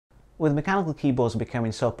With mechanical keyboards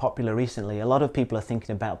becoming so popular recently, a lot of people are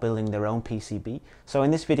thinking about building their own PCB. So in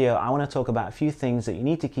this video, I want to talk about a few things that you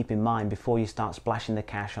need to keep in mind before you start splashing the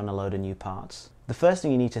cash on a load of new parts. The first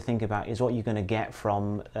thing you need to think about is what you're going to get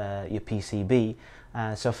from your PCB.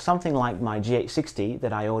 So for something like my GH60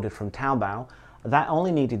 that I ordered from Taobao, that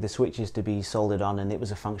only needed the switches to be soldered on and it was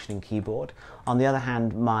a functioning keyboard. On the other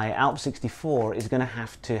hand, my ALP 64 is going to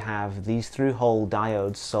have these through-hole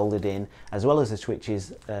diodes soldered in as well as the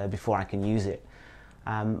switches before I can use it.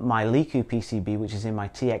 My Leeku PCB, which is in my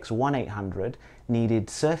TX1800, needed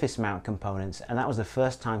surface mount components, and that was the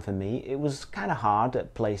first time for me. It was kind of hard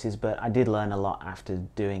at places, but I did learn a lot after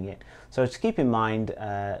doing it. So just keep in mind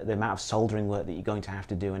the amount of soldering work that you're going to have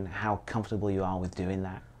to do and how comfortable you are with doing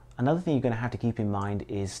that. Another thing you're going to have to keep in mind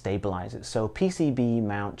is stabilizers. So PCB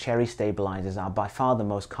mount cherry stabilizers are by far the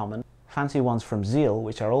most common. Fancy ones from Zeal,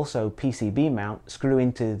 which are also PCB mount, screw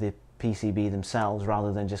into the PCB themselves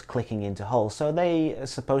rather than just clicking into holes, so they are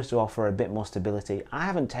supposed to offer a bit more stability. I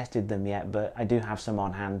haven't tested them yet, but I do have some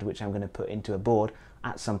on hand which I'm going to put into a board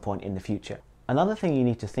at some point in the future. Another thing you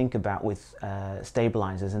need to think about with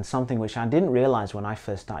stabilizers, and something which I didn't realize when I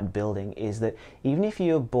first started building, is that even if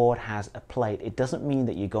your board has a plate, it doesn't mean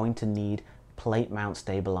that you're going to need plate mount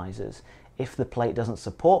stabilizers. If the plate doesn't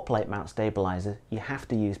support plate mount stabilizers, you have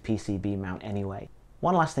to use PCB mount anyway.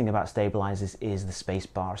 One last thing about stabilizers is the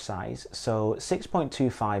spacebar size. So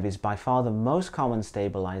 6.25 is by far the most common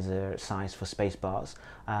stabilizer size for spacebars.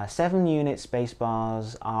 7-unit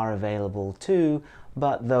spacebars are available too,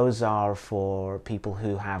 but those are for people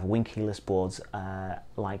who have wing keyless boards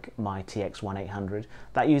like my TX1800.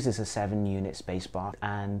 That uses a 7-unit spacebar,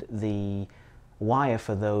 and the wire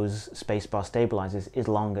for those spacebar stabilizers is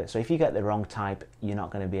longer. So if you get the wrong type, you're not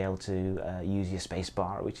going to be able to use your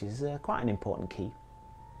spacebar, which is quite an important key.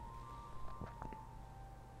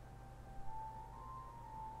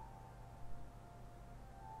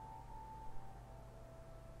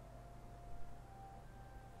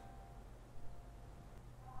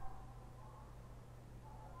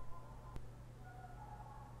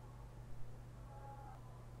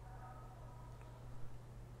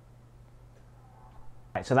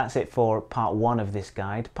 Right, so that's it for part 1 of this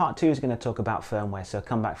guide. Part 2 is going to talk about firmware, so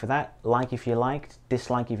come back for that. Like if you liked,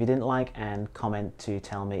 dislike if you didn't like, and comment to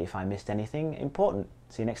tell me if I missed anything important.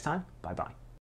 See you next time. Bye bye.